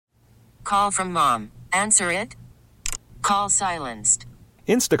Call from mom. Answer it. Call silenced.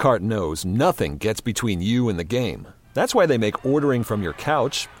 Instacart knows nothing gets between you and the game. That's why they make ordering from your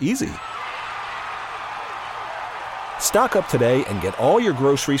couch easy. Stock up today and get all your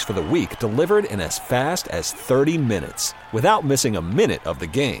groceries for the week delivered in as fast as 30 minutes without missing a minute of the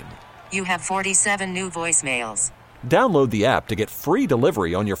game. You have 47 new voicemails. Download the app to get free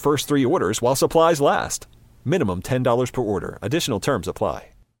delivery on your first 3 orders while supplies last. Minimum $10 per order. Additional terms apply.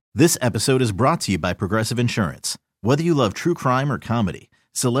 This episode is brought to you by Progressive Insurance. Whether you love true crime or comedy,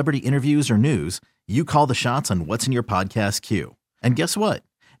 celebrity interviews or news, you call the shots on what's in your podcast queue. And guess what?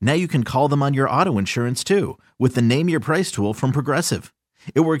 Now you can call them on your auto insurance too with the Name Your Price tool from Progressive.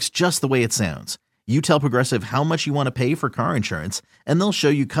 It works just the way it sounds. You tell Progressive how much you want to pay for car insurance, and they'll show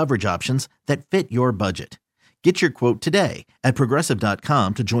you coverage options that fit your budget. Get your quote today at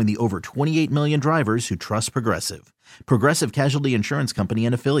Progressive.com to join the over 28 million drivers who trust Progressive. Progressive Casualty Insurance Company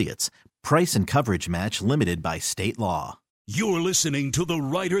and Affiliates. Price and coverage match limited by state law. You're listening to the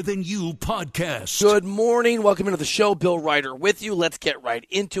Reiter Than You podcast. Good morning. Welcome into the show. Bill Reiter with you. Let's get right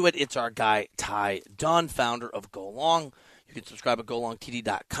into it. It's our guy, Ty Dunne, founder of Go Long. You can subscribe at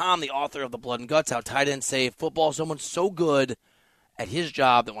golongtd.com, the author of The Blood and Guts, How Tight Ends Save Football. Someone's so good at his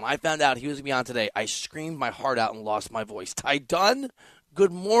job that when I found out he was going to be on today, I screamed my heart out and lost my voice. Ty Dunne,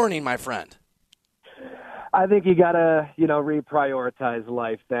 good morning, my friend. I think you got to, reprioritize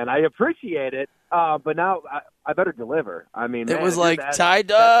life then. I appreciate it, but now I better deliver. I mean, it was like, Ty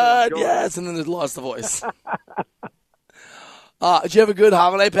Dunne, yes, and then it lost the voice. Did you have a good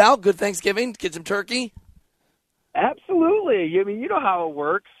holiday, pal? Good Thanksgiving? Get some turkey? Absolutely. I mean, you know how it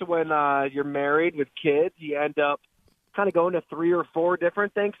works when you're married with kids. You end up kind of going to 3 or 4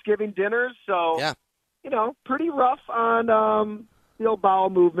 different Thanksgiving dinners. So, yeah. Pretty rough on the old bowel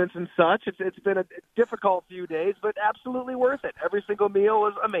movements and such. It's been a difficult few days, but absolutely worth it. Every single meal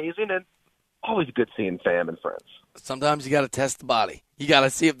was amazing and always good seeing fam and friends. Sometimes you got to test the body. You got to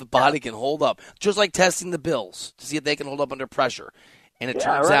see if the body can hold up. Just like testing the Bills to see if they can hold up under pressure. And it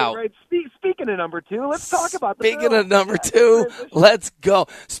turns out. Right. Speaking of number 2, let's talk about the Speaking Bills. of number 2, let's go.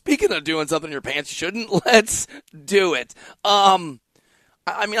 Speaking of doing something in your pants you shouldn't, let's do it. I mean,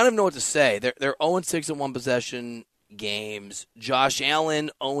 I don't even know what to say. They're 0-6 in one possession games. Josh Allen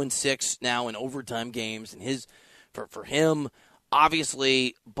 0-6 now in overtime games, and for him,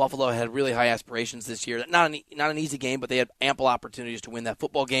 obviously Buffalo had really high aspirations this year. Not an easy game, but they had ample opportunities to win that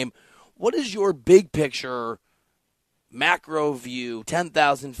football game. What is your big picture, macro view,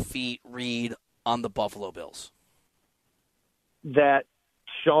 10,000 feet read on the Buffalo Bills? That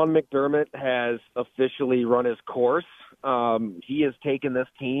Sean McDermott has officially run his course. He has taken this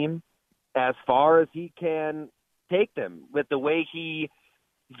team as far as he can take them with the way he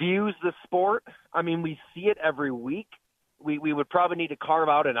views the sport. I mean, we see it every week. We would probably need to carve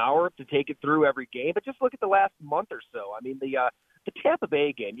out an hour to take it through every game, but just look at the last month or so. I mean, the Tampa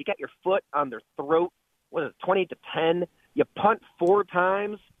Bay game, you got your foot on their throat. What is it, 20-10? You punt 4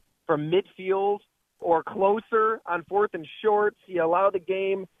 times from midfield or closer on 4th and shorts. You allow the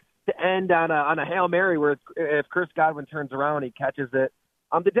game to end on a Hail Mary where if Chris Godwin turns around, he catches it.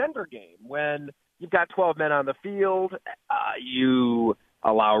 On the Denver game, when you've got 12 men on the field, you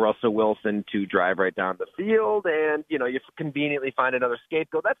allow Russell Wilson to drive right down the field, and, you conveniently find another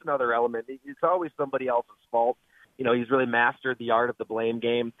scapegoat. That's another element. It's always somebody else's fault. He's really mastered the art of the blame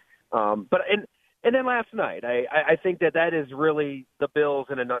game. And then last night, I think that is really the Bills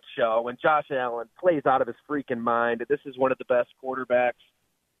in a nutshell. When Josh Allen plays out of his freaking mind, this is one of the best quarterbacks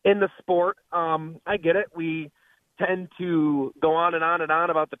in the sport. I get it. We tend to go on and on and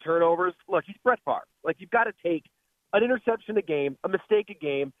on about the turnovers. Look, he's Brett Favre. You've got to take an interception a game, a mistake a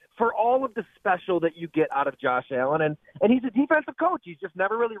game, for all of the special that you get out of Josh Allen. And he's a defensive coach. He's just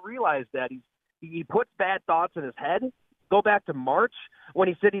never really realized that. He puts bad thoughts in his head. Go back to March when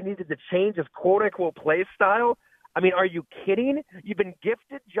he said he needed to change his quote-unquote play style. I mean, are you kidding? You've been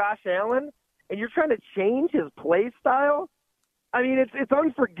gifted Josh Allen, and you're trying to change his play style? I mean, it's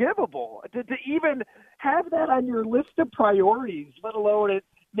unforgivable to even have that on your list of priorities, let alone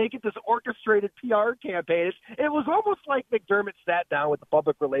make it this orchestrated PR campaign. It was almost like McDermott sat down with the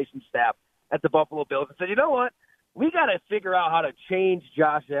public relations staff at the Buffalo Bills and said, you know what? We got to figure out how to change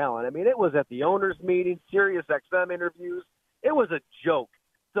Josh Allen. I mean, it was at the owners' meeting, Sirius XM interviews. It was a joke.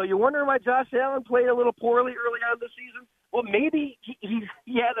 So you're wondering why Josh Allen played a little poorly early on this season? Well, maybe he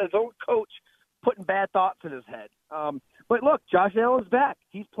had his own coach putting bad thoughts in his head. But look, Josh Allen's back.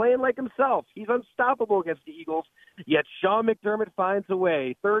 He's playing like himself. He's unstoppable against the Eagles. Yet Sean McDermott finds a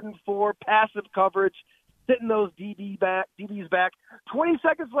way. 3rd and 4, passive coverage, sitting those DBs back. 20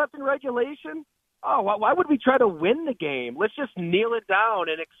 seconds left in regulation. why would we try to win the game? Let's just kneel it down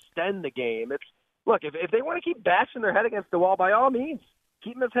and extend the game. Look, if they want to keep bashing their head against the wall, by all means,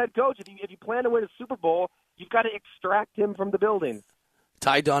 keep him as head coach. If you plan to win a Super Bowl, you've got to extract him from the building.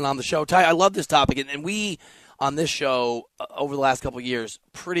 Ty Dunne on the show. Ty, I love this topic, and we on this show over the last couple of years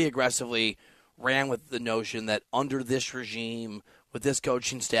pretty aggressively ran with the notion that under this regime, with this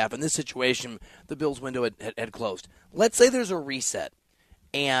coaching staff, in this situation, the Bills' window had closed. Let's say there's a reset,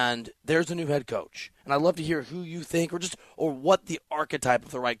 and there's a new head coach. And I'd love to hear who you think or what the archetype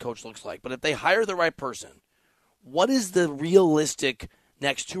of the right coach looks like. But if they hire the right person, what is the realistic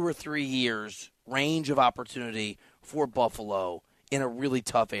next 2 or 3 years range of opportunity for Buffalo in a really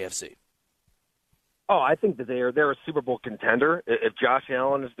tough AFC? Oh, I think that they're a Super Bowl contender. If Josh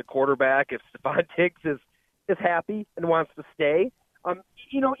Allen is the quarterback, if Stephon Diggs is happy and wants to stay,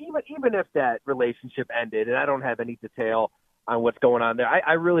 even if that relationship ended, and I don't have any detail on what's going on there,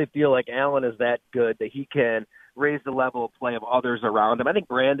 I really feel like Allen is that good that he can raise the level of play of others around him. I think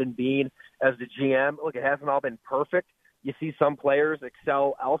Brandon Beane as the GM, look, it hasn't all been perfect. You see some players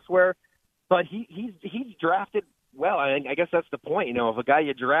excel elsewhere, but he's drafted well. I guess that's the point. If a guy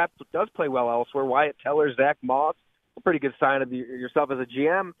you draft does play well elsewhere, Wyatt Teller, Zach Moss, a pretty good sign of yourself as a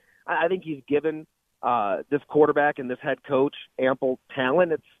GM. I think he's given this quarterback and this head coach ample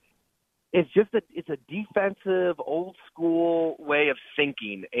talent. It's a defensive, old school way of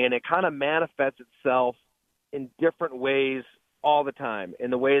thinking, and it kind of manifests itself in different ways all the time. In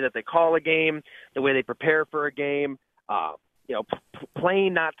the way that they call a game, the way they prepare for a game,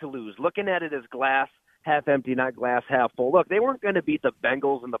 playing not to lose, looking at it as glass half empty, not glass half full. Look, they weren't going to beat the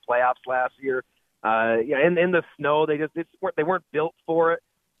Bengals in the playoffs last year. In the snow, they weren't built for it.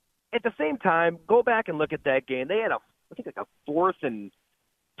 At the same time, go back and look at that game. They had a 4th and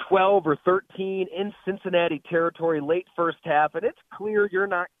 12 or 13 in Cincinnati territory late first half, and it's clear you're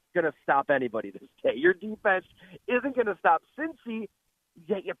not going to stop anybody this day. Your defense isn't going to stop Cincy,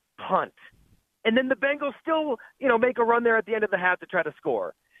 yet you punt. And then the Bengals still, make a run there at the end of the half to try to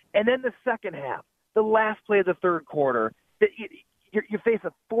score. And then the second half, the last play of the third quarter, you face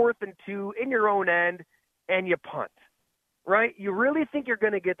a 4th and 2 in your own end, and you punt. Right? You really think you're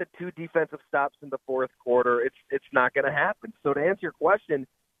going to get the 2 defensive stops in the fourth quarter? It's not going to happen. So to answer your question,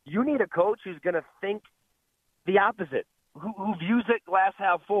 you need a coach who's going to think the opposite, who views it glass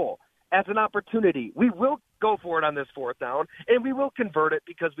half full as an opportunity. We will go for it on this 4th down, and we will convert it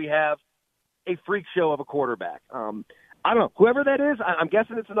because we have a freak show of a quarterback. I don't know. Whoever that is, I'm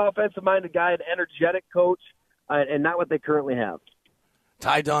guessing it's an offensive-minded guy, an energetic coach, and not what they currently have.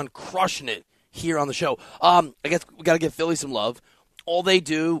 Ty Dunne crushing it here on the show. I guess we got to give Philly some love. All they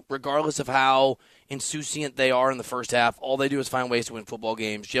do, regardless of how insouciant they are in the first half, all they do is find ways to win football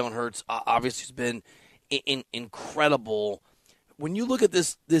games. Jalen Hurts obviously has been incredible. When you look at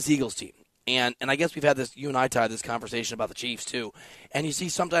this Eagles team, and I guess we've had this, you and I, Ty, this conversation about the Chiefs too, and you see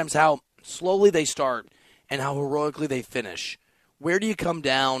sometimes how slowly they start and how heroically they finish. Where do you come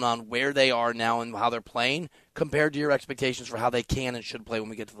down on where they are now and how they're playing compared to your expectations for how they can and should play when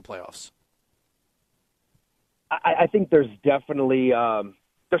we get to the playoffs? I think there's definitely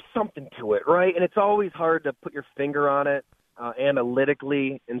there's something to it, right? And it's always hard to put your finger on it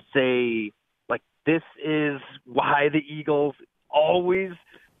analytically and say, like, this is why the Eagles always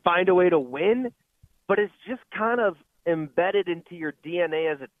find a way to win. But it's just kind of embedded into your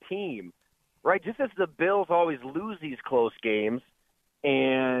DNA as a team, right? Just as the Bills always lose these close games,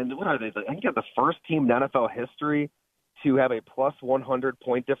 and what are they? I think they're the first team in NFL history to have a plus 100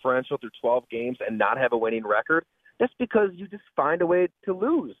 point differential through 12 games and not have a winning record. That's because you just find a way to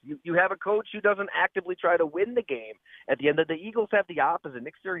lose. You have a coach who doesn't actively try to win the game. At the end of the Eagles have the opposite.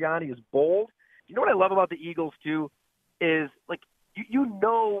 Nick Sirianni is bold. You know what I love about the Eagles too is, like, you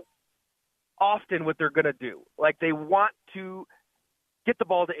know often what they're going to do. Like, they want to get the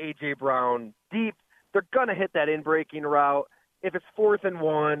ball to A.J. Brown deep. They're going to hit that in-breaking route. If it's 4th and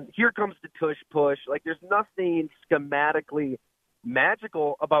 1, here comes the tush push. Like, there's nothing schematically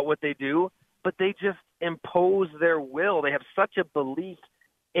magical about what they do, but they just impose their will. They have such a belief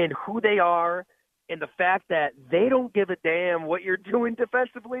in who they are and the fact that they don't give a damn what you're doing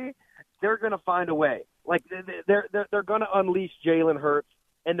defensively. They're going to find a way. Like, they're going to unleash Jalen Hurts,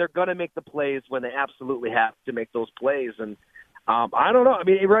 and they're going to make the plays when they absolutely have to make those plays. And I don't know. I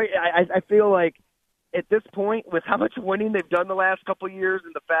mean, right? I feel like at this point, with how much winning they've done the last couple of years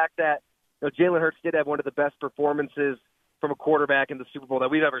and the fact that Jalen Hurts did have one of the best performances from a quarterback in the Super Bowl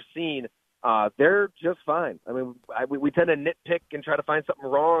that we've ever seen, they're just fine. I mean, we tend to nitpick and try to find something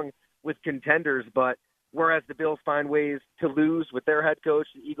wrong with contenders, but whereas the Bills find ways to lose with their head coach,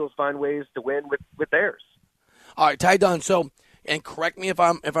 the Eagles find ways to win with theirs. All right, Ty Dunne. So and correct me if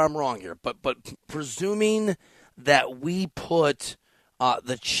I'm wrong here, but presuming that we put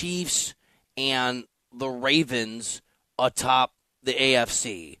the Chiefs and the Ravens atop the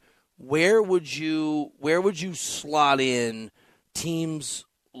AFC, where would you slot in teams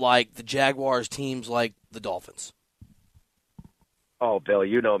like the Jaguars, teams like the Dolphins? Oh, Bill,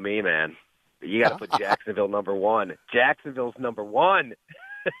 you know me, man. You got to put Jacksonville number one. Jacksonville's number one.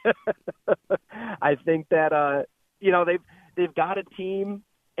 I think that they've got a team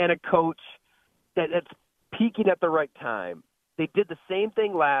and a coach that's peaking at the right time. They did the same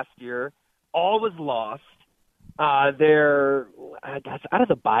thing last year. All was lost. They're out of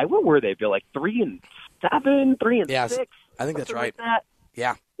the bye. What were they, Bill? Like 3-7, 3-6. I think that's right. Like that.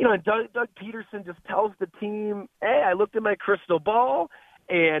 Yeah. And Doug Peterson just tells the team, hey, I looked at my crystal ball,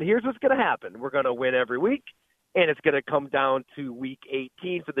 and here's what's going to happen. We're going to win every week, and it's going to come down to week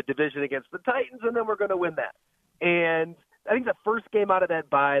 18 for the division against the Titans, and then we're going to win that. And I think the first game out of that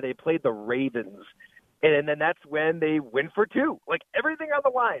bye, they played the Ravens, and then that's when they win for 2. Like, everything on the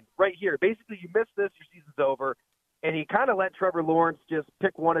line right here. Basically, you miss this, your season's over, and he kind of let Trevor Lawrence just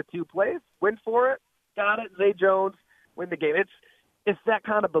pick 1 or 2 plays, win for it, got it, Zay Jones, win the game. It's that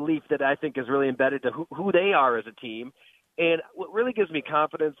kind of belief that I think is really embedded to who they are as a team. And what really gives me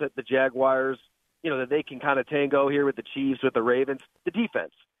confidence that the Jaguars, that they can kind of tango here with the Chiefs, with the Ravens, the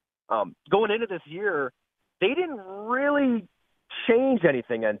defense. Going into this year, they didn't really change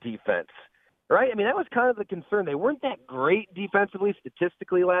anything on defense, right? I mean, that was kind of the concern. They weren't that great defensively,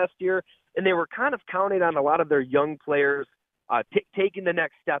 statistically last year, and they were kind of counting on a lot of their young players taking the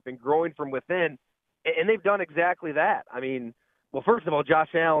next step and growing from within, and they've done exactly that. I mean, well, first of all, Josh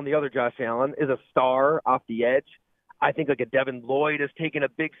Allen, the other Josh Allen, is a star off the edge. I think like a Devin Lloyd has taken a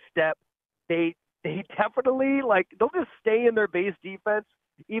big step. They definitely, they'll just stay in their base defense,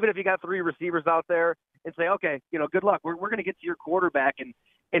 even if you got 3 receivers out there, and say, okay, good luck. We're going to get to your quarterback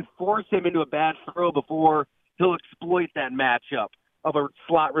and force him into a bad throw before he'll exploit that matchup of a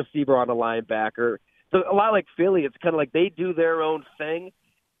slot receiver on a linebacker. So a lot like Philly, it's kind of like they do their own thing,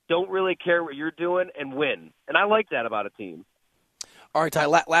 don't really care what you're doing, and win. And I like that about a team. All right, Ty,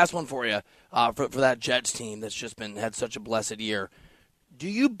 last one for you for that Jets team that's just had such a blessed year. Do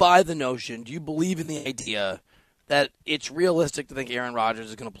you buy the notion, do you believe in the idea that it's realistic to think Aaron Rodgers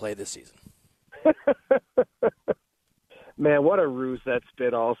is going to play this season? Man, what a ruse that's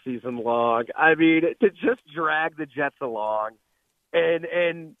been all season long. I mean, to just drag the Jets along and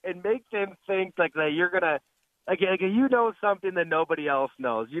make them think like that you're going to something that nobody else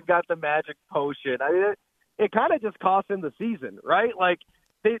knows. You've got the magic potion. I mean, it kind of just cost him the season, right? Like,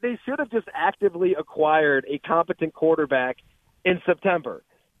 they should have just actively acquired a competent quarterback in September.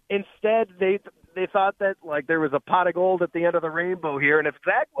 Instead, they thought that, there was a pot of gold at the end of the rainbow here, and if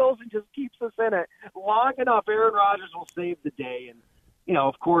Zach Wilson just keeps us in it long enough, Aaron Rodgers will save the day. And,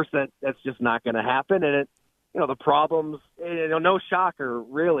 of course, that's just not going to happen. And, the problems, no shocker,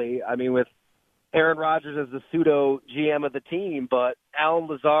 really. I mean, with Aaron Rodgers as the pseudo GM of the team, but Alan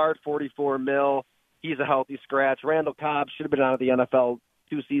Lazard, $44 million, he's a healthy scratch. Randall Cobb should have been out of the NFL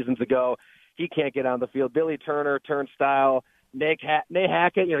 2 seasons ago. He can't get on the field. Billy Turner, turnstile. Nate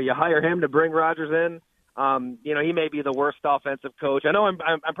Hackett, you hire him to bring Rodgers in. He may be the worst offensive coach. I know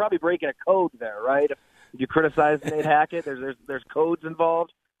I'm probably breaking a code there, right? If you criticize Nate Hackett, there's codes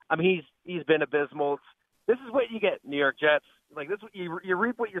involved. I mean, he's been abysmal. This is what you get, New York Jets. Like, this, you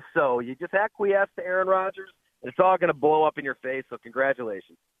reap what you sow. You just acquiesce to Aaron Rodgers, and it's all going to blow up in your face. So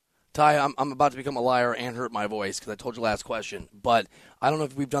congratulations. Ty, I'm about to become a liar and hurt my voice because I told you last question, but I don't know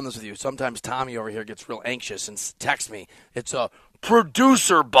if we've done this with you. Sometimes Tommy over here gets real anxious and texts me. It's a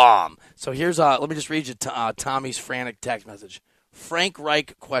producer bomb. So here's let me just read you Tommy's frantic text message. Frank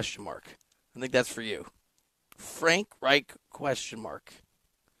Reich ? I think that's for you. Frank Reich ?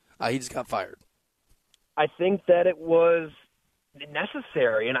 He just got fired. I think that it was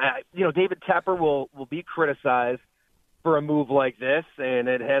necessary, and David Tepper will be criticized for a move like this, and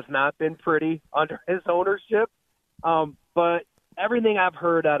it has not been pretty under his ownership. But everything I've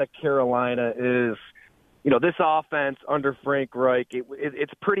heard out of Carolina is, this offense under Frank Reich,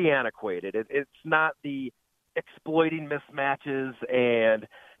 it's pretty antiquated. It's not the exploiting mismatches and,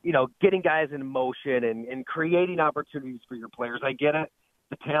 getting guys in motion and creating opportunities for your players. I get it.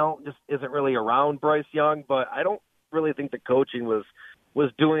 The talent just isn't really around Bryce Young, but I don't really think the coaching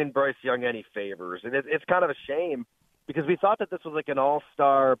was doing Bryce Young any favors. And it's kind of a shame, because we thought that this was like an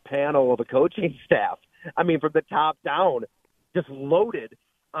all-star panel of a coaching staff. I mean, from the top down, just loaded.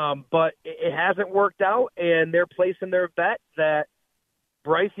 But it hasn't worked out, and they're placing their bet that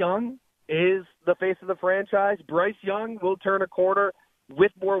Bryce Young is the face of the franchise. Bryce Young will turn a corner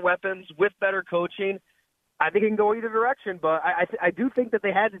with more weapons, with better coaching. I think it can go either direction, but I do think that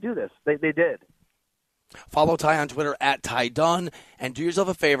they had to do this. They did. Follow Ty on Twitter at Ty Dunne, and do yourself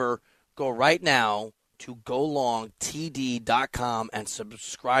a favor. Go right now to golongtd.com and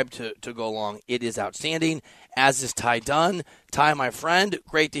subscribe to Go Long. It is outstanding, as is Ty Dunne. Ty, my friend,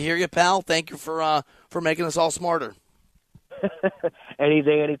 great to hear you, pal. Thank you for making us all smarter.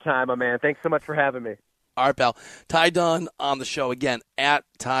 Anything, anytime, my man. Thanks so much for having me. All right, pal. Ty Dunne on the show again, at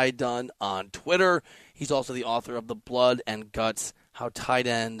Ty Dunne on Twitter. He's also the author of The Blood and Guts, How Tight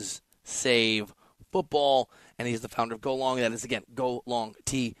Ends Save Football, and he's the founder of Go Long. That is, again,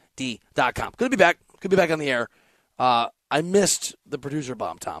 golongtd.com. Good to be back. Good to be back on the air. I missed the producer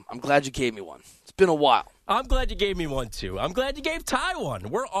bomb, Tom. I'm glad you gave me one. It's been a while. I'm glad you gave me one, too. I'm glad you gave Ty one.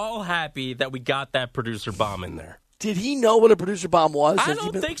 We're all happy that we got that producer bomb in there. Did he know what a producer bomb was? I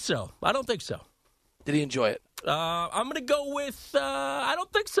don't think so. Did he enjoy it? I'm going to go with I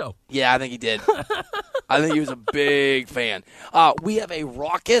don't think so. Yeah, I think he did. I think he was a big fan. We have a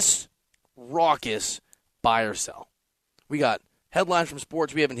raucous buy or sell. We got headlines from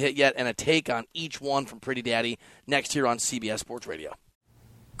sports we haven't hit yet and a take on each one from Pretty Daddy next here on CBS Sports Radio.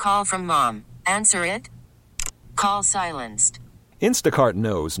 Call from mom. Answer it. Call silenced. Instacart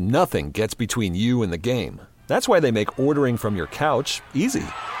knows nothing gets between you and the game. That's why they make ordering from your couch easy.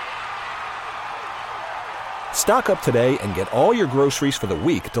 Stock up today and get all your groceries for the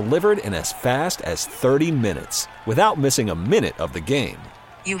week delivered in as fast as 30 minutes without missing a minute of the game.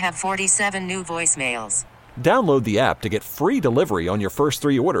 You have 47 new voicemails. Download the app to get free delivery on your first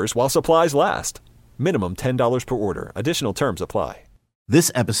 3 orders while supplies last. Minimum $10 per order. Additional terms apply.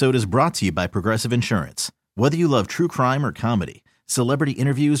 This episode is brought to you by Progressive Insurance. Whether you love true crime or comedy, celebrity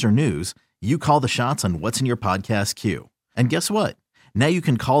interviews or news, you call the shots on what's in your podcast queue. And guess what? Now you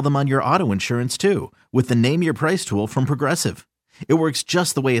can call them on your auto insurance too with the Name Your Price tool from Progressive. It works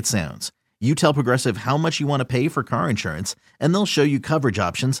just the way it sounds. You tell Progressive how much you want to pay for car insurance, and they'll show you coverage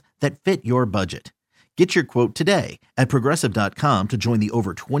options that fit your budget. Get your quote today at Progressive.com to join the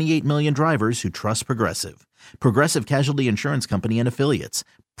over 28 million drivers who trust Progressive. Progressive Casualty Insurance Company and Affiliates.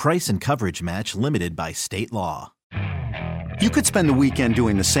 Price and coverage match limited by state law. You could spend the weekend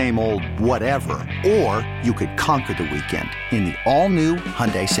doing the same old whatever, or you could conquer the weekend in the all-new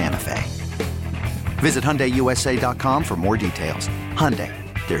Hyundai Santa Fe. Visit HyundaiUSA.com for more details. Hyundai,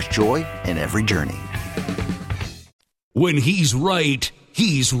 there's joy in every journey. When he's right,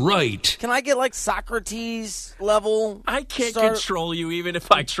 he's right. Can I get like Socrates level? I can't control you even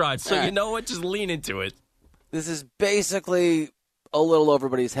if I tried, so you know what? Just lean into it. This is basically a little over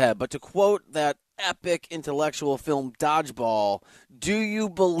everybody's head, but to quote that epic intellectual film Dodgeball, do you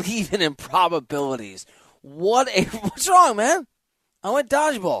believe in improbabilities? What's wrong, man? I went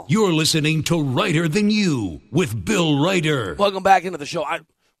Dodgeball. You're listening to Reiter Than You with Bill Reiter. Welcome back into the show.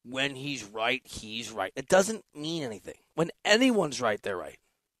 When he's right, he's right. It doesn't mean anything. When anyone's right, they're right.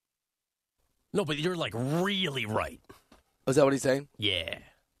 No, but you're like really right. Is that what he's saying? Yeah.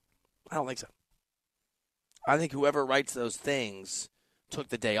 I don't think so. I think whoever writes those things took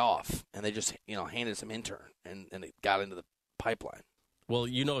the day off, and they just, handed some intern, and it got into the pipeline. Well,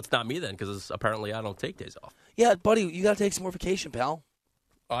 it's not me then, because apparently I don't take days off. Yeah, buddy, you got to take some more vacation, pal.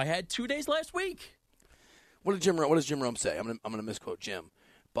 I had 2 days last week. What does Jim Rome say? I'm gonna misquote Jim,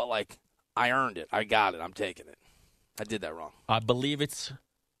 but I earned it. I got it. I'm taking it. I did that wrong. I believe it's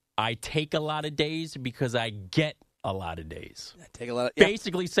I take a lot of days because I get a lot of days. I take a lot of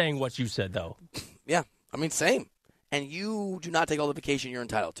basically saying what you said though. Yeah, same. And you do not take all the vacation you're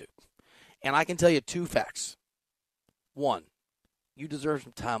entitled to. And I can tell you 2 facts. 1, you deserve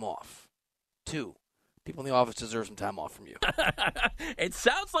some time off. 2, people in the office deserve some time off from you. It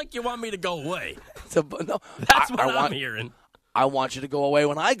sounds like you want me to go away. No, that's what I'm hearing. I want you to go away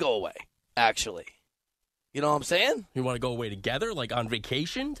when I go away, actually. You know what I'm saying? You want to go away together, like on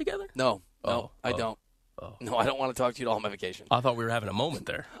vacation together? No, I don't. Oh. No, I don't want to talk to you at all on my vacation. I thought we were having a moment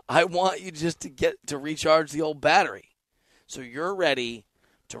there. I want you just to get to recharge the old battery. So you're ready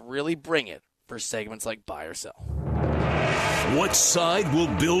to really bring it for segments like Buy or Sell. What side will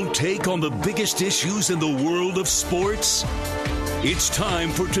Bill take on the biggest issues in the world of sports? It's time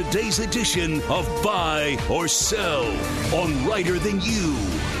for today's edition of Buy or Sell on Reiter Than You.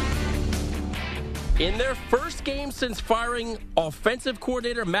 In their first game since firing offensive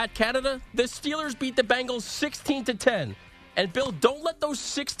coordinator Matt Canada, the Steelers beat the Bengals 16-10. And Bill, don't let those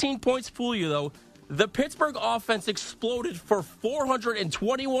 16 points fool you, though. The Pittsburgh offense exploded for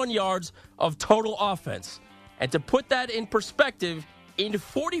 421 yards of total offense. And to put that in perspective, in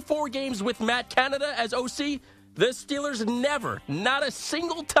 44 games with Matt Canada as OC, the Steelers never, not a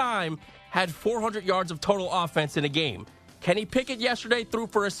single time, had 400 yards of total offense in a game. Kenny Pickett yesterday threw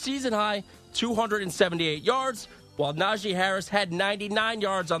for a season-high 278 yards, while Najee Harris had 99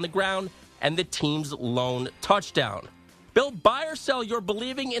 yards on the ground and the team's lone touchdown. Bill, buy or sell you're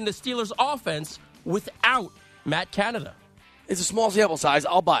believing in the Steelers' offense without Matt Canada? It's a small sample size.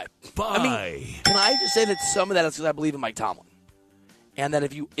 I'll buy. Buy. I mean, can I just say that some of that is because I believe in Mike Tomlin, and that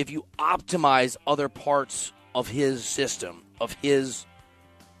if you optimize other parts of his system, of his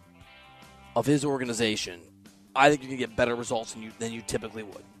organization, I think you can get better results than you typically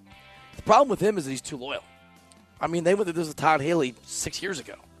would. The problem with him is that he's too loyal. I mean, they went through this with Todd Haley 6 years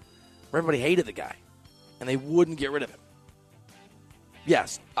ago, where everybody hated the guy, and they wouldn't get rid of him.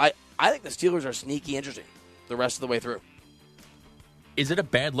 Yes, I think the Steelers are sneaky interesting the rest of the way through. Is it a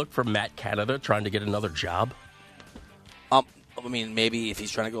bad look for Matt Canada trying to get another job? I mean, maybe if he's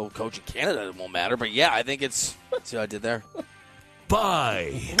trying to go coach in Canada, it won't matter. But, yeah, I think it's – see what I did there?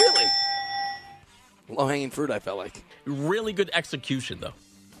 Buy. Really? Low-hanging fruit, I felt like. Really good execution, though.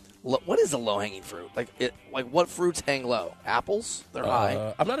 What is a low-hanging fruit? Like what fruits hang low? Apples? They're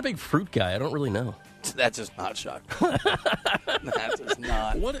high. I'm not a big fruit guy. I don't really know. That's just not Chuck. That's just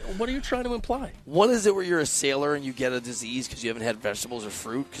not. What are you trying to imply? What is it where you're a sailor and you get a disease because you haven't had vegetables or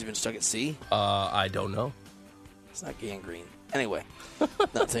fruit because you've been stuck at sea? I don't know. It's not gangrene. Anyway,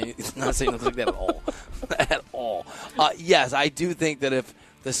 not saying nothing like that at all. At all. Yes, I do think that if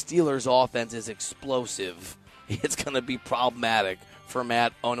the Steelers' offense is explosive, it's going to be problematic for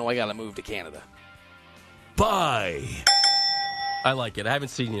Matt. Oh, no, I got to move to Canada. Buy. I like it. I haven't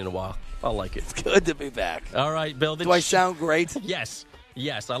seen you in a while. I like it. It's good to be back. All right, Bill. Do I sound great? Yes.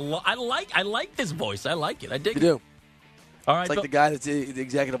 I like this voice. I like it. I dig you it. Do. All right, it's like Bill. the guy that's the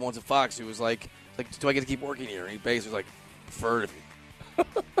executive once at Fox who was like, do I get to keep working here? And he basically was like, preferred if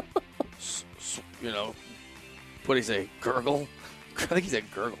you, what did he say? Gurgle? I think he said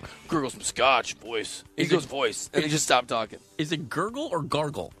gurgle. Gurgle some scotch, voice. He goes voice, and he just stopped talking. Is it gurgle or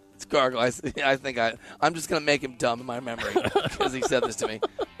gargle? It's gargle. I think I'm just going to make him dumb in my memory because he said this to me.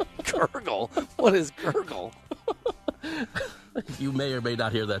 Gurgle? What is gurgle? You may or may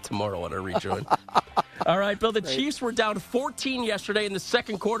not hear that tomorrow on our rejoin. All right, Bill, the Chiefs were down 14 yesterday in the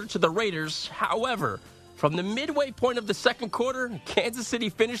second quarter to the Raiders. However, from the midway point of the second quarter, Kansas City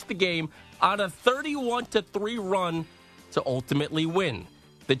finished the game on a 31-3 run to ultimately win.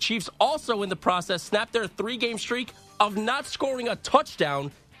 The Chiefs also, in the process, snapped their 3-game streak of not scoring a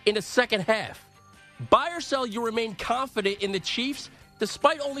touchdown in the second half. Buy or sell, you remain confident in the Chiefs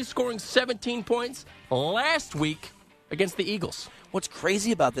despite only scoring 17 points last week against the Eagles. What's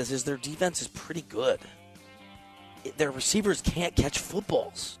crazy about this is their defense is pretty good. Their receivers can't catch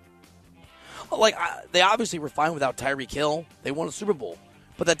footballs. They obviously were fine without Tyreek Hill. They won a Super Bowl.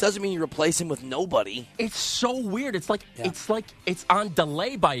 But that doesn't mean you replace him with nobody. It's so weird. It's like it's on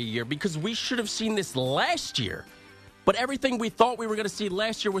delay by a year because we should have seen this last year. But everything we thought we were going to see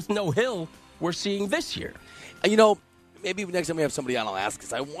last year with no Hill, we're seeing this year. Maybe next time we have somebody on, I'll ask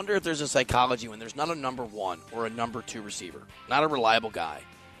this. I wonder if there's a psychology when there's not a number 1 or a number 2 receiver, not a reliable guy,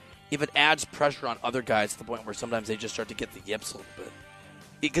 if it adds pressure on other guys to the point where sometimes they just start to get the yips a little bit.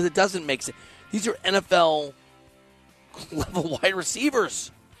 Because it doesn't make sense. These are NFL level wide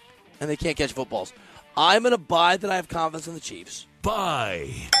receivers, and they can't catch footballs. I'm going to buy that I have confidence in the Chiefs. Buy.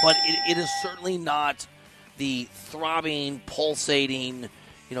 But it is certainly not the throbbing, pulsating,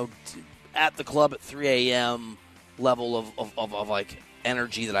 at the club at 3 a.m. level of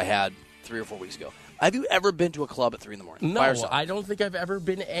energy that I had 3 or 4 weeks ago. Have you ever been to a club at 3 in the morning? No, I don't think I've ever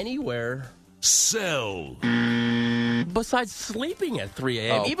been anywhere. Sell. Besides sleeping at 3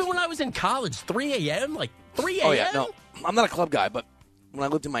 a.m. Oh. Even when I was in college, 3 a.m.? Like 3 a.m.? Oh, yeah. No, I'm not a club guy, but when I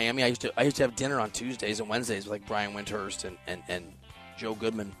lived in Miami, I used to have dinner on Tuesdays and Wednesdays with Brian Windhurst and Joe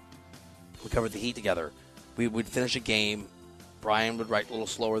Goodman. We covered the Heat together. We would finish a game. Brian would write a little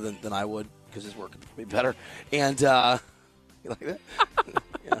slower than I would because his work would be better. And, you like that?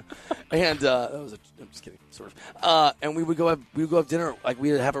 Yeah. And I'm just kidding, sort of. And we would go have dinner.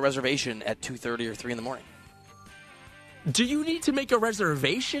 We would have a reservation at 2:30 or 3 in the morning. Do you need to make a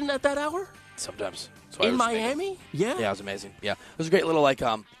reservation at that hour? Sometimes. In Miami? Yeah. Yeah, it was amazing. Yeah. It was a great little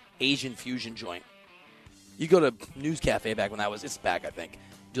Asian fusion joint. You go to News Cafe back when it's back, I think.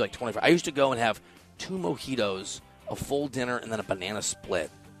 Do 25. I used to go and have 2 mojitos, a full dinner, and then a banana split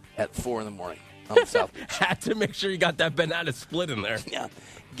at 4 in the morning on the South Beach. Had to make sure you got that banana split in there. Yeah.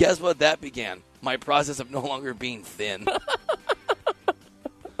 Guess what that began? My process of no longer being thin.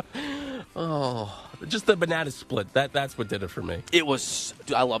 Oh, just the banana split. That's what did it for me. It was.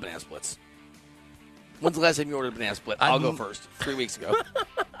 Dude, I love banana splits. When's the last time you ordered a banana split? I'll go first. 3 weeks ago.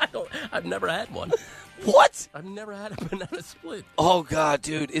 I've never had one. What? I've never had a banana split. Oh, God,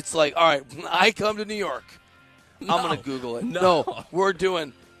 dude. It's all right, when I come to New York, I'm going to Google it. No, we're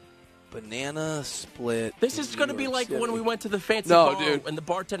doing banana split. This is going to be like when we went to the fancy No, bar dude. and the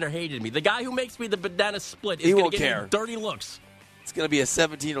bartender hated me. The guy who makes me the banana split is He going won't to give care. me dirty looks. It's going to be a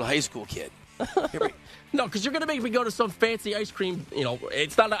 17-year-old high school kid. No, because you're going to make me go to some fancy ice cream,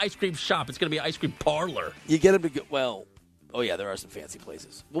 it's not an ice cream shop. It's going to be an ice cream parlor. You get him to go, well, oh yeah, there are some fancy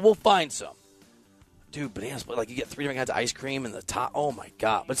places. Well, we'll find some. Dude, banana split, like you get 3 different kinds of ice cream and the top. Oh my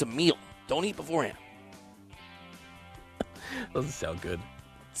God, but it's a meal. Don't eat beforehand. Doesn't sound good.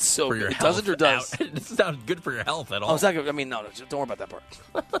 So For your good. It health. doesn't or does? It doesn't sound good for your health at all. Oh, it's not good. I mean, no, don't worry about that part.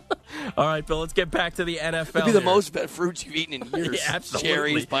 All right, Bill, let's get back to the NFL. It'd be the here. most fruits you've eaten in years. Yeah, absolutely.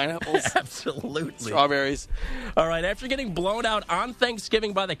 Cherries, pineapples, Absolutely. strawberries. All right, after getting blown out on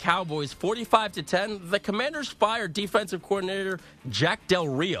Thanksgiving by the Cowboys 45-10, the Commanders fired defensive coordinator Jack Del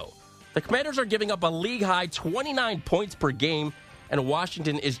Rio. The Commanders are giving up a league-high 29 points per game, and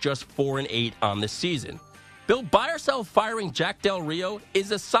Washington is just 4-8 on the season. Bill, buy or sell firing Jack Del Rio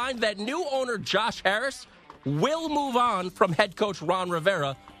is a sign that new owner Josh Harris will move on from head coach Ron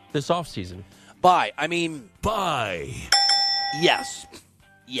Rivera this offseason. Buy. I mean, Buy. yes.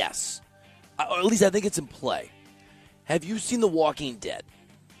 Yes. Or at least I think it's in play. Have you seen The Walking Dead?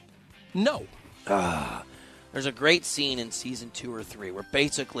 No. There's a great scene in season 2 or 3 where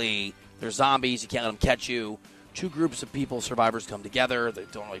basically they're zombies. You can't let them catch you. 2 groups of people, survivors, come together. They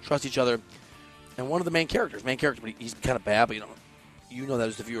don't really trust each other. And one of the main characters, but he's kind of bad, but you know that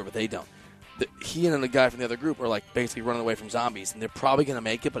as the viewer, but they don't. He and the guy from the other group are like basically running away from zombies, and they're probably going to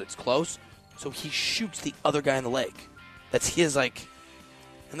make it, but it's close. So he shoots the other guy in the leg. That's his, and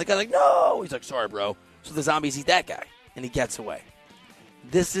the guy's like, no! He's like, sorry, bro. So the zombies eat that guy, and he gets away.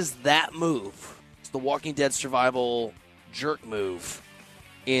 This is that move. It's the Walking Dead survival jerk move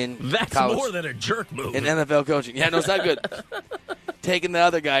in That's college, more than a jerk move. in NFL coaching. Yeah, no, it's not good. Taking the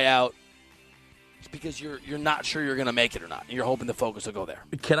other guy out. Because you're not sure you're going to make it or not. You're hoping the focus will go there.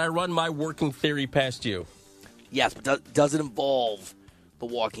 Can I run my working theory past you? Yes, but does it involve The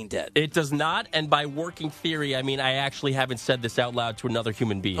Walking Dead? It does not, and by working theory, I mean I actually haven't said this out loud to another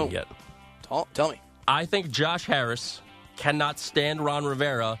human being yet. Tell me. I think Josh Harris cannot stand Ron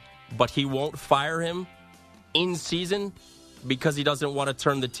Rivera, but he won't fire him in season because he doesn't want to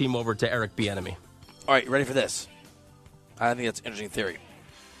turn the team over to Eric Bieniemy. All right, ready for this? I think that's an interesting theory.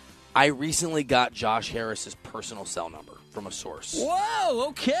 I recently got Josh Harris's personal cell number from a source. Whoa,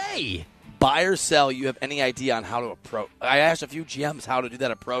 okay. Buy or sell, you have any idea on how to approach? I asked a few GMs how to do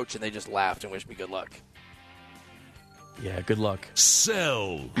that approach, and they just laughed and wished me good luck. Yeah, good luck.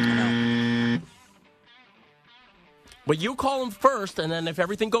 Sell. But you call him first, and then if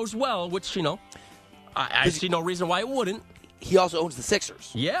everything goes well, which, I see no reason why it wouldn't. He also owns the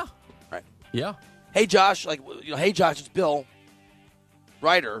Sixers. Yeah. Right. Yeah. Hey, Josh. Hey, Josh, it's Bill.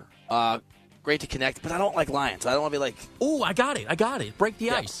 Reiter. Great to connect, but I don't like Lions. I don't want to be like... Ooh, I got it. Break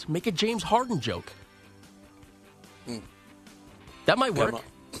the ice. Make a James Harden joke. That might work.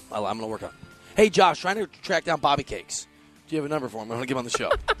 I'm going to work on it. Hey, Josh, trying to track down Bobby Cakes. Do you have a number for him? I want to get him on the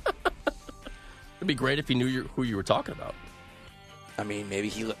show. It'd be great if you knew who you were talking about. I mean, maybe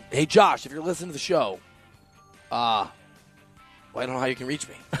he... Hey, Josh, if you're listening to the show, I don't know how you can reach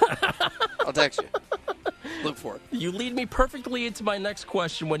me. I'll text you. Look for it. You lead me perfectly into my next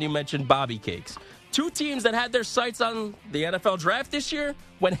question when you mentioned Bobby Cakes. 2 teams that had their sights on the NFL draft this year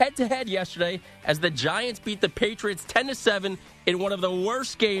went head-to-head yesterday as the Giants beat the Patriots 10-7 in one of the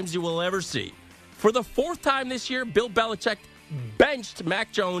worst games you will ever see. For the 4th time this year, Bill Belichick benched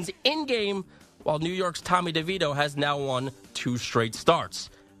Mac Jones in-game, while New York's Tommy DeVito has now won 2 straight starts.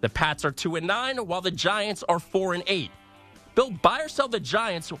 The Pats are 2-9, while the Giants are 4-8. Bill, buy or sell the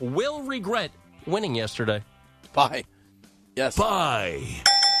Giants will regret winning yesterday. Buy. Yes. Buy.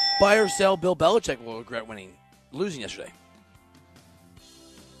 Buy or sell, Bill Belichick will regret losing yesterday.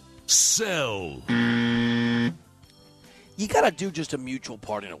 Sell. You got to do just a mutual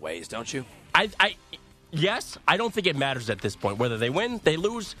parting of ways, don't you? Yes, I don't think it matters at this point. Whether they win, they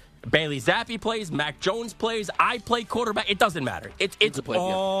lose, Bailey Zappi plays, Mac Jones plays, I play quarterback. It doesn't matter. It's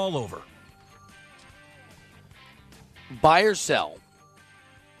all over. Buy or sell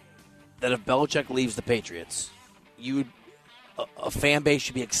that if Belichick leaves the Patriots, a fan base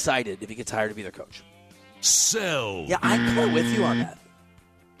should be excited if he gets hired to be their coach. Sell. Yeah, I'm kind of with you on that.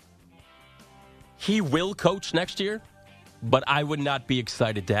 He will coach next year, but I would not be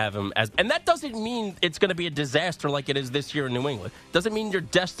excited to have him as. And that doesn't mean it's going to be a disaster like it is this year in New England. Doesn't mean you're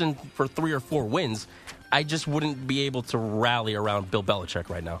destined for 3 or 4 wins. I just wouldn't be able to rally around Bill Belichick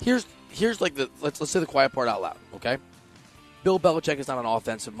right now. Here's like let's say the quiet part out loud, okay? Bill Belichick is not an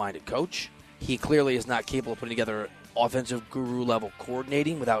offensive-minded coach. He clearly is not capable of putting together offensive guru-level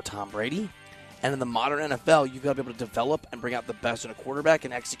coordinating without Tom Brady. And in the modern NFL, you've got to be able to develop and bring out the best in a quarterback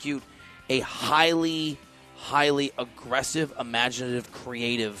and execute a highly, highly aggressive, imaginative,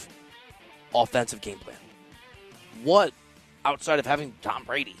 creative offensive game plan. What, outside of having Tom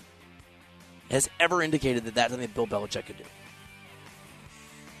Brady, has ever indicated that that's something Bill Belichick could do?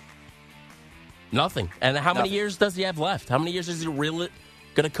 Nothing. And how many years does he have left? How many years is he really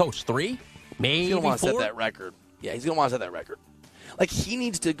going to coach? 3? Maybe 4? He's going to want to set that record. Yeah, he's going to want to set that record. Like, he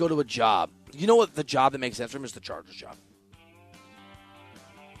needs to go to a job. You know what the job that makes sense for him is the Chargers job.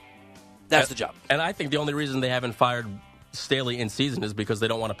 That's the job. And I think the only reason they haven't fired Staley in season is because they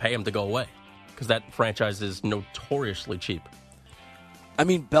don't want to pay him to go away. Because that franchise is notoriously cheap. I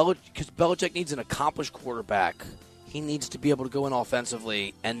mean, because Belichick needs an accomplished quarterback. He needs to be able to go in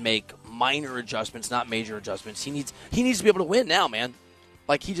offensively and make minor adjustments, not major adjustments. He needs to be able to win now, man.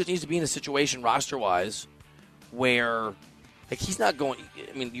 Like, he just needs to be in a situation roster-wise where, like, he's not going.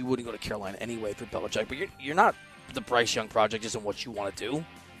 I mean, you wouldn't go to Carolina anyway for Belichick, but you're not. The Bryce Young project isn't what you want to do.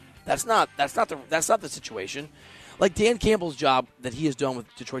 That's not the situation. Like, Dan Campbell's job that he has done with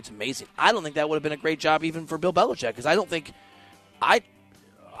Detroit's amazing. I don't think that would have been a great job even for Bill Belichick, because I don't think I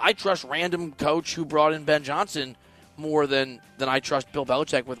trust random coach who brought in Ben Johnson more than I trust Bill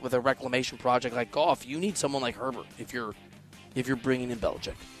Belichick with a reclamation project like golf. You need someone like Herbert if you're bringing in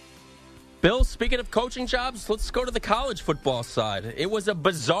Belichick. Bill, speaking of coaching jobs, let's go to the college football side. It was a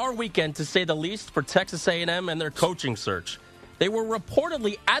bizarre weekend, to say the least, for Texas A&M and their coaching search. They were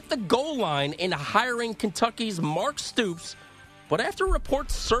reportedly at the goal line in hiring Kentucky's Mark Stoops, but after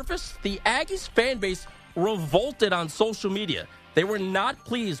reports surfaced, the Aggies fan base revolted on social media. They were not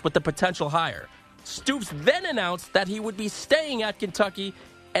pleased with the potential hire. Stoops then announced that he would be staying at Kentucky,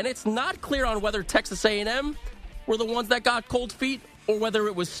 and it's not clear on whether Texas A&M were the ones that got cold feet or whether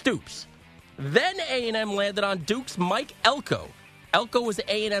it was Stoops. Then A&M landed on Duke's Mike Elko. Elko was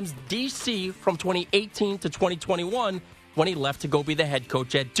A&M's DC from 2018 to 2021 when he left to go be the head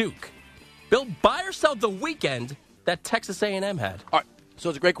coach at Duke. Bill, buy or sell the weekend that Texas A&M had? All right, so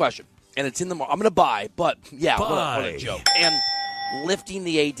it's a great question, and it's in the market. I'm going to buy, but yeah, what a joke. And lifting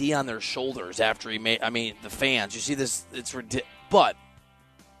the AD on their shoulders after he made, the fans, you see this, it's ridiculous. But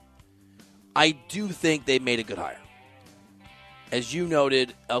I do think they made a good hire. As you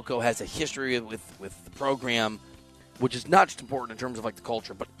noted, Elko has a history with the program, which is not just important in terms of like the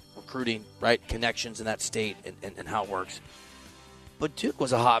culture, but recruiting, right? Connections in that state and how it works. But Duke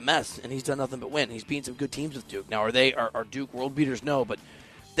was a hot mess, and he's done nothing but win. He's beaten some good teams with Duke. Now, are Duke world beaters? No, but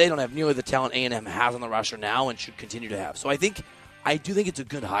they don't have nearly the talent A&M has on the roster now and should continue to have. So I do think it's a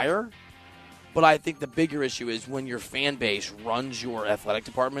good hire, but I think the bigger issue is when your fan base runs your athletic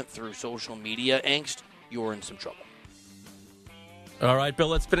department through social media angst, you're in some trouble. All right, Bill,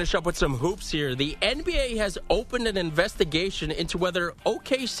 let's finish up with some hoops here. The NBA has opened an investigation into whether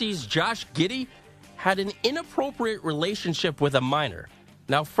OKC's Josh Giddey had an inappropriate relationship with a minor.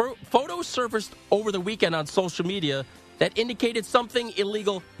 Now, photos surfaced over the weekend on social media that indicated something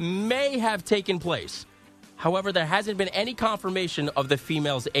illegal may have taken place. However, there hasn't been any confirmation of the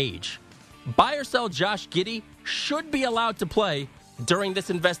female's age. Buy or sell Josh Giddey should be allowed to play during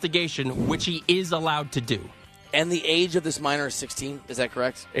this investigation, which he is allowed to do. And the age of this minor is 16, is that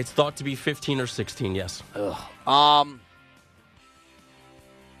correct? It's thought to be 15 or 16, yes. Ugh.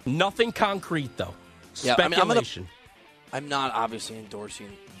 Nothing concrete, though. Yeah, speculation. I'm not obviously endorsing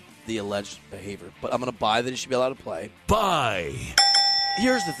the alleged behavior, but I'm going to buy that he should be allowed to play. Buy.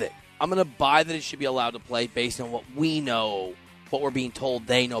 Here's the thing. I'm going to buy that he should be allowed to play based on what we know, what we're being told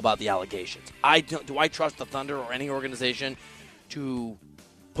they know about the allegations. Do I trust the Thunder or any organization to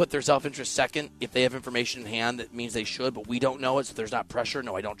put their self-interest second if they have information in hand that means they should, but we don't know it, so there's not pressure?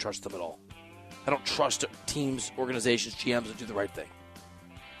 No, I don't trust them at all. I don't trust teams, organizations, GMs to do the right thing.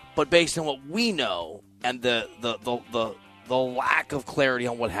 But based on what we know and the lack of clarity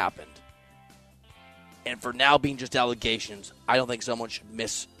on what happened, and for now being just allegations, I don't think someone should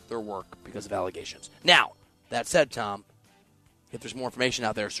miss their work because of allegations. Now, that said, Tom, if there's more information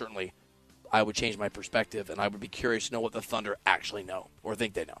out there, certainly I would change my perspective, and I would be curious to know what the Thunder actually know or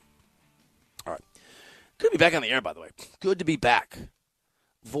think they know. All right. Good to be back on the air, by the way. Good to be back.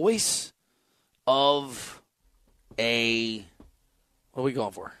 Voice of a... What are we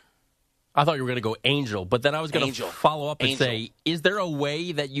going for? I thought you were going to go Angel, but then I was going to follow up and say, is there a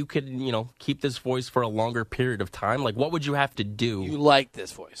way that you could, keep this voice for a longer period of time? Like, what would you have to do? You like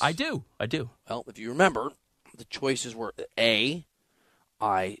this voice. I do. Well, if you remember, the choices were A,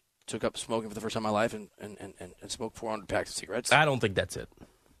 I took up smoking for the first time in my life and smoked 400 packs of cigarettes. I don't think that's it.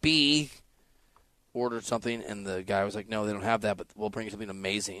 B, ordered something, and the guy was like, no, they don't have that, but we'll bring you something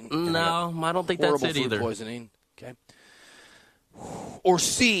amazing. No, I don't think that's it either. Food poisoning. Okay. Or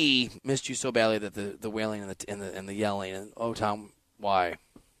C, missed you so badly that the wailing and the yelling. And, oh, Tom, why?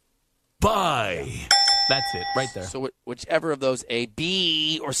 Bye. That's it, right there. So whichever of those, A,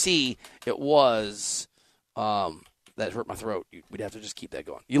 B, or C, it was that hurt my throat. We'd have to just keep that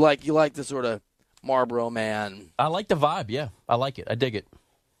going. You like the sort of Marlboro Man. I like the vibe, yeah. I like it. I dig it.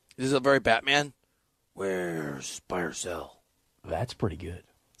 This is a very Batman. Where's Spire Cell? That's pretty good.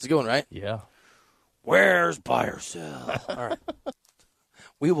 It's a good one, right? Yeah. Where's Spire Cell? All right.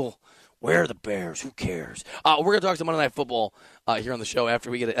 We will. Where are the Bears? Who cares? We're going to talk some Monday Night Football here on the show after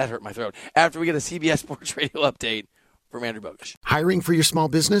we get that hurt my throat. After we get a CBS Sports Radio update from Andrew Bogusch. Hiring for your small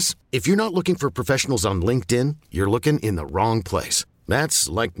business? If you're not looking for professionals on LinkedIn, you're looking in the wrong place. That's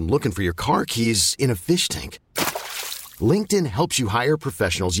like looking for your car keys in a fish tank. LinkedIn helps you hire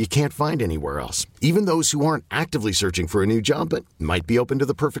professionals you can't find anywhere else, even those who aren't actively searching for a new job but might be open to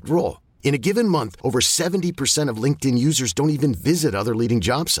the perfect role. In a given month, over 70% of LinkedIn users don't even visit other leading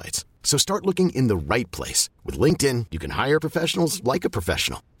job sites. So start looking in the right place. With LinkedIn, you can hire professionals like a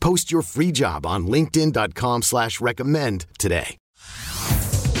professional. Post your free job on linkedin.com/recommend today.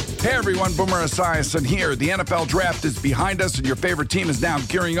 Hey everyone, Boomer Esiason here. The NFL Draft is behind us and your favorite team is now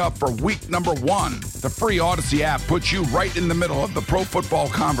gearing up for week number 1. The free Odyssey app puts you right in the middle of the pro football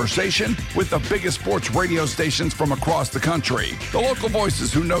conversation with the biggest sports radio stations from across the country. The local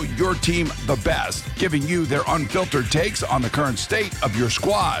voices who know your team the best, giving you their unfiltered takes on the current state of your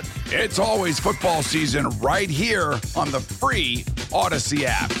squad. It's always football season right here on the free Odyssey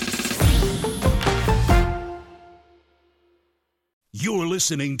app. You're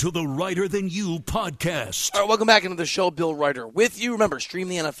listening to the Reiter Than You podcast. All right, welcome back into the show. Bill Reiter with you. Remember, stream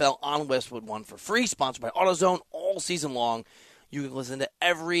the NFL on Westwood One for free, sponsored by AutoZone all season long. You can listen to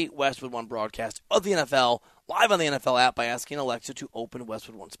every Westwood One broadcast of the NFL live on the NFL app by asking Alexa to open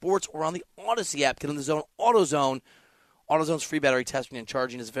Westwood One Sports, or on the Odyssey app. Get in the zone, AutoZone. AutoZone's free battery testing and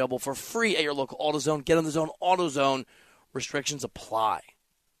charging is available for free at your local AutoZone. Get in the zone, AutoZone. Restrictions apply.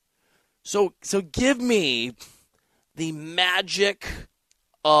 So give me the magic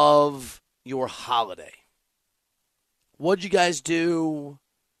of your holiday. What'd you guys do?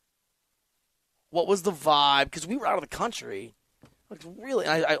 What was the vibe? Because we were out of the country. It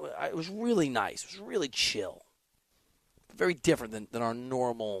was really nice. It was really chill. Very different than our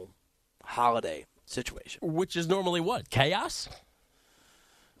normal holiday situation. Which is normally what? Chaos?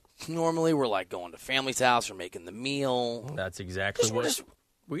 Normally we're like going to family's house or making the meal. That's exactly what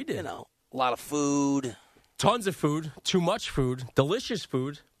we did. You know, a lot of food. Tons of food, too much food, delicious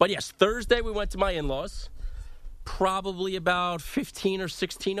food. But yes, Thursday we went to my in-laws. Probably about 15 or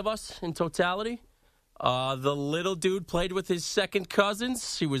 16 of us in totality. The little dude played with his second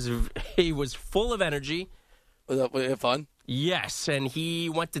cousins. He was full of energy. Was that fun? Yes, and he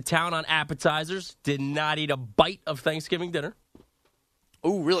went to town on appetizers. Did not eat a bite of Thanksgiving dinner.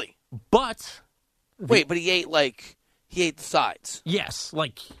 Oh, really? But but he ate the sides. Yes,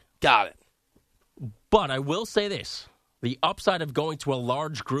 Got it. But I will say this. The upside of going to a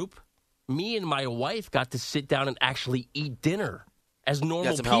large group, me and my wife got to sit down and actually eat dinner as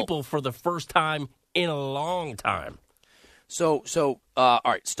normal people for the first time in a long time. So, all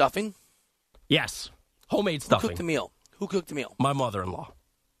right, stuffing? Yes. Homemade stuffing. Who cooked the meal? My mother-in-law.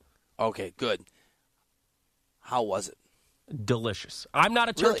 Okay, good. How was it? Delicious. I'm not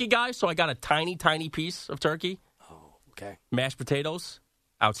a turkey guy, so I got a tiny, tiny piece of turkey. Oh, okay. Mashed potatoes,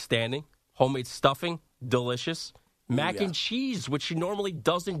 outstanding. Homemade stuffing, delicious. Mac and cheese, which she normally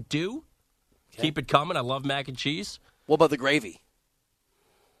doesn't do. Okay. Keep it coming. I love mac and cheese. What about the gravy?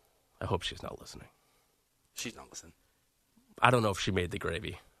 I hope she's not listening. She's not listening. I don't know if she made the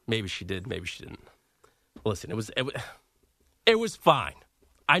gravy. Maybe she did. Maybe she didn't. Listen, it was fine.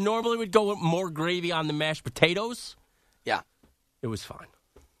 I normally would go with more gravy on the mashed potatoes. Yeah. It was fine.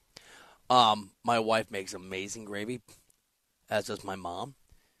 My wife makes amazing gravy, as does my mom.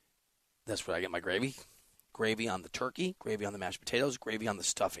 That's where I get my gravy. Gravy on the turkey, gravy on the mashed potatoes, gravy on the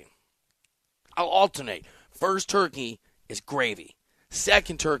stuffing. I'll alternate. First turkey is gravy.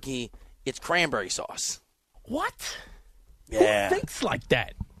 Second turkey, it's cranberry sauce. What? Yeah. Who thinks like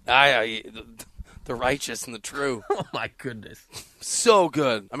that? The righteous and the true. Oh, my goodness. So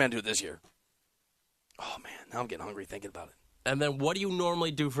good. I'm going to do it this year. Oh, man. Now I'm getting hungry thinking about it. And then what do you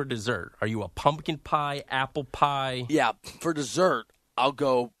normally do for dessert? Are you a pumpkin pie, apple pie? Yeah. For dessert, I'll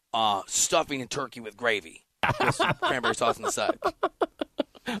go stuffing and turkey with gravy. With some cranberry sauce on the side.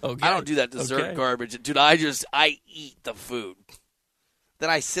 Okay. I don't do that dessert garbage. Dude, I eat the food. Then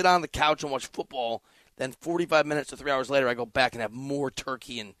I sit on the couch and watch football. Then 45 minutes to 3 hours later, I go back and have more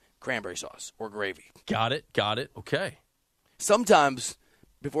turkey and cranberry sauce or gravy. Got it. Okay. Sometimes,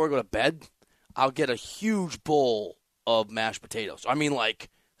 before I go to bed, I'll get a huge bowl of mashed potatoes. I mean, like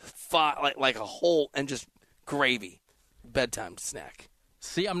a whole and just gravy. Bedtime snack.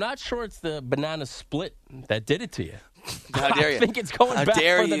 See, I'm not sure it's the banana split that did it to you. How dare you? I think it's going back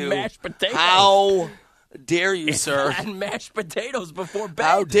for the mashed potatoes. How dare you, sir? And mashed potatoes before bed.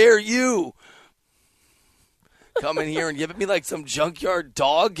 How dare you? Come in here and give me like some junkyard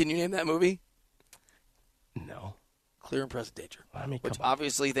dog. Can you name that movie? No. Clear and Present Danger. I mean, which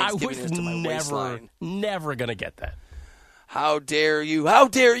obviously Thanksgiving is to my waistline. Never going to get that. How dare you? How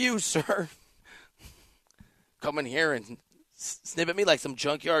dare you, sir? Come in here and snip at me like some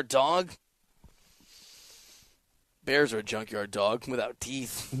junkyard dog. Bears are a junkyard dog without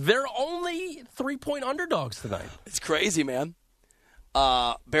teeth. They're only 3-point underdogs tonight. It's crazy, man.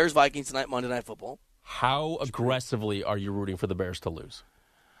 Bears Vikings tonight, Monday Night Football. How aggressively are you rooting for the Bears to lose?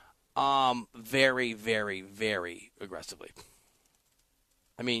 Very, very, very aggressively.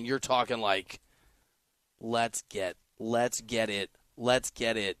 I mean, you're talking like, let's get it. Let's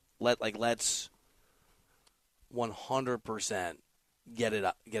 100% get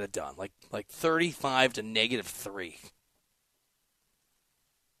it done. Like 35 to -3.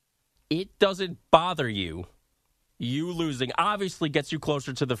 It doesn't bother you. You losing obviously gets you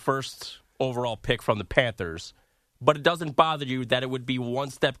closer to the first overall pick from the Panthers, but it doesn't bother you that it would be one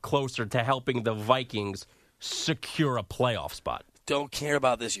step closer to helping the Vikings secure a playoff spot. Don't care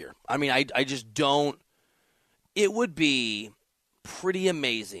about this year. I mean, I just don't. It would be pretty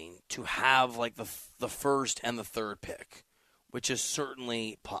amazing to have like the first and the third pick, which is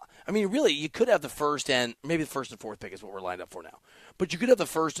certainly. I mean, really, you could have the first and maybe the first and fourth pick is what we're lined up for now. But you could have the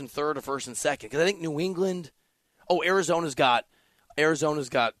first and third or first and second because I think New England. Oh, Arizona's got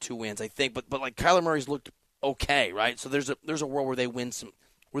 2 wins, I think. But like Kyler Murray's looked okay, right? So there's a world where they win some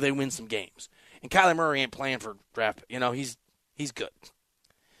games, and Kyler Murray ain't playing for draft. You know, he's good.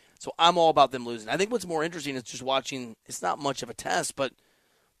 So I'm all about them losing. I think what's more interesting is just watching. It's not much of a test, but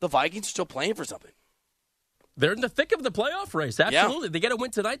the Vikings are still playing for something. They're in the thick of the playoff race. Absolutely, They get a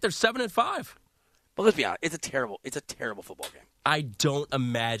win tonight. They're 7-5. But let's be honest, it's a terrible football game. I don't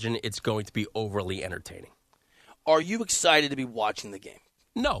imagine it's going to be overly entertaining. Are you excited to be watching the game?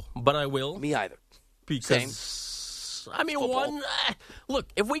 No, but I will. Me either. Because, Same. I mean, Football.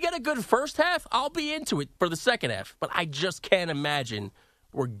 look, if we get a good first half, I'll be into it for the second half. But I just can't imagine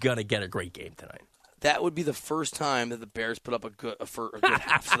we're going to get a great game tonight. That would be the first time that the Bears put up a good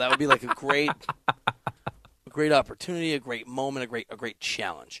half. So that would be like a great opportunity, a great moment, a great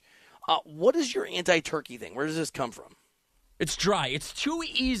challenge. What is your anti-turkey thing? Where does this come from? It's dry. It's too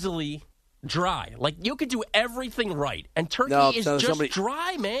easily dry. Like, you could do everything right, and turkey is just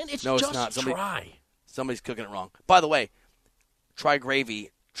dry, man. It's dry. Somebody's cooking it wrong. By the way, try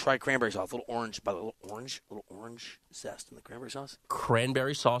gravy, try cranberry sauce. A little orange zest in the cranberry sauce.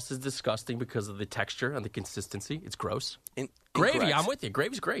 Cranberry sauce is disgusting because of the texture and the consistency. It's gross. Gravy, Incorrect. I'm with you.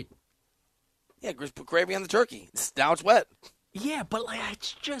 Gravy's great. Yeah, just put gravy on the turkey. Now it's wet. Yeah, but like,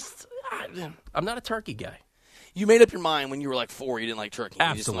 it's just, I'm not a turkey guy. You made up your mind when you were like 4. You didn't like turkey.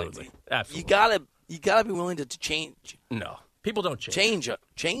 Absolutely. You gotta be willing to change. No, people don't change.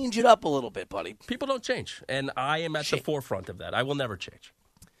 Change it up a little bit, buddy. People don't change, and I am at the forefront of that. I will never change.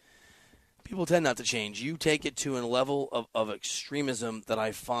 People tend not to change. You take it to a level of extremism that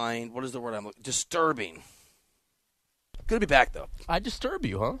I find, what is the word I'm looking? Disturbing. Good to be back, though. I disturb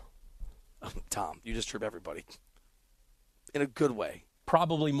you, huh? Tom, you disturb everybody. In a good way.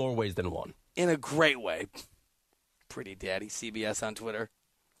 Probably more ways than one. In a great way. Pretty Daddy CBS on Twitter.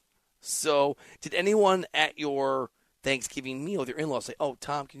 So, did anyone at your Thanksgiving meal with your in-laws say, "Oh,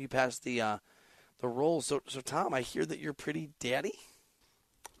 Tom, can you pass the rolls?" So Tom, I hear that you're Pretty Daddy.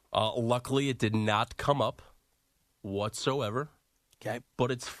 Luckily, it did not come up whatsoever. Okay,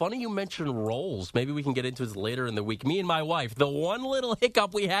 but it's funny you mentioned rolls. Maybe we can get into this later in the week. Me and my wife, the one little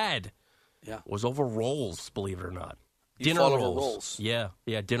hiccup we had, was over rolls. Believe it or not, dinner rolls. Yeah,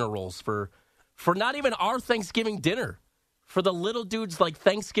 dinner rolls for not even our Thanksgiving dinner. For the little dude's like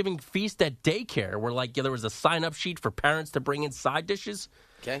Thanksgiving feast at daycare, where like there was a sign-up sheet for parents to bring in side dishes.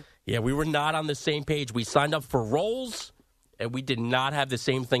 Okay. Yeah, we were not on the same page. We signed up for rolls, and we did not have the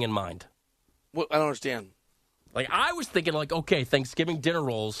same thing in mind. What? I don't understand. Like, I was thinking, like, okay, Thanksgiving dinner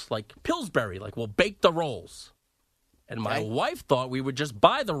rolls, like Pillsbury, like, we'll bake the rolls. And my wife thought we would just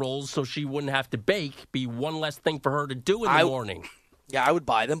buy the rolls so she wouldn't have to bake, be one less thing for her to do in the morning. Yeah, I would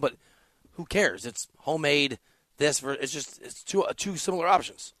buy them, but who cares? It's homemade. It's two similar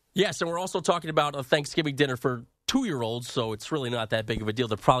options. Yes, and we're also talking about a Thanksgiving dinner for 2-year-olds, so it's really not that big of a deal.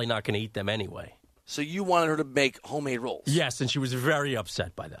 They're probably not going to eat them anyway. So you wanted her to make homemade rolls? Yes, and she was very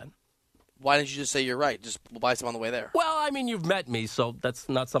upset by that. Why didn't you just say you're right? Just we'll buy some on the way there. Well, I mean, you've met me, so that's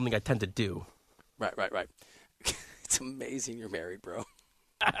not something I tend to do. Right. It's amazing you're married, bro.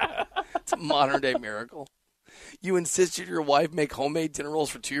 It's a modern-day miracle. You insisted your wife make homemade dinner rolls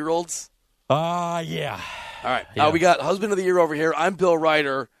for 2-year-olds? Yeah. All right. Yeah. We got Husband of the Year over here. I'm Bill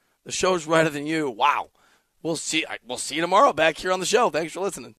Reiter. The show's Reiter than you. Wow. We'll see you tomorrow back here on the show. Thanks for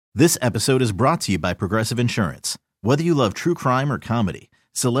listening. This episode is brought to you by Progressive Insurance. Whether you love true crime or comedy,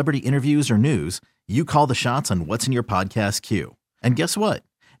 celebrity interviews or news, you call the shots on what's in your podcast queue. And guess what?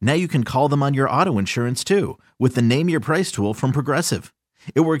 Now you can call them on your auto insurance too with the Name Your Price tool from Progressive.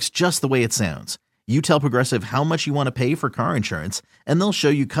 It works just the way it sounds. You tell Progressive how much you want to pay for car insurance, and they'll show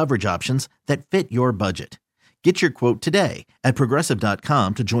you coverage options that fit your budget. Get your quote today at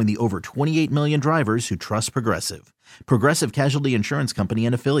Progressive.com to join the over 28 million drivers who trust Progressive. Progressive Casualty Insurance Company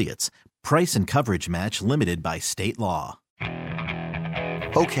and Affiliates. Price and coverage match limited by state law.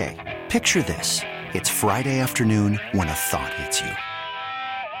 Okay, picture this. It's Friday afternoon when a thought hits you.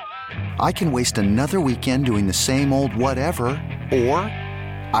 I can waste another weekend doing the same old whatever, or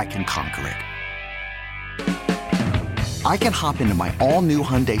I can conquer it. I can hop into my all-new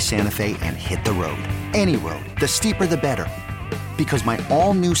Hyundai Santa Fe and hit the road. Any road. The steeper, the better. Because my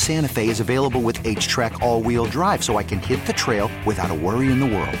all-new Santa Fe is available with H-Track all-wheel drive, so I can hit the trail without a worry in the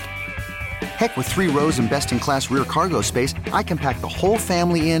world. Heck, with 3 rows and best-in-class rear cargo space, I can pack the whole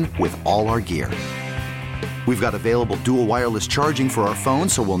family in with all our gear. We've got available dual wireless charging for our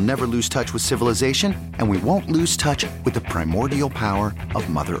phones, so we'll never lose touch with civilization, and we won't lose touch with the primordial power of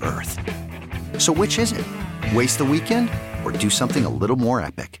Mother Earth. So which is it? Waste the weekend or do something a little more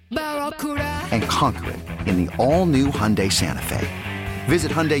epic? And conquer it in the all-new Hyundai Santa Fe.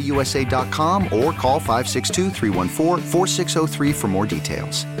 Visit HyundaiUSA.com or call 562-314-4603 for more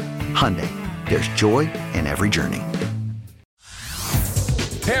details. Hyundai, there's joy in every journey.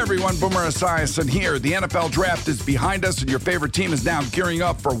 Hey everyone, Boomer Esiason here. The NFL Draft is behind us and your favorite team is now gearing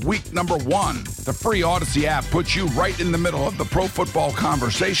up for week number 1. The free Odyssey app puts you right in the middle of the pro football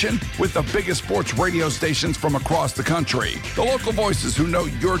conversation with the biggest sports radio stations from across the country. The local voices who know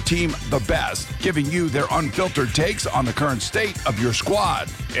your team the best, giving you their unfiltered takes on the current state of your squad.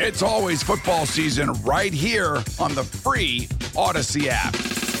 It's always football season right here on the free Odyssey app.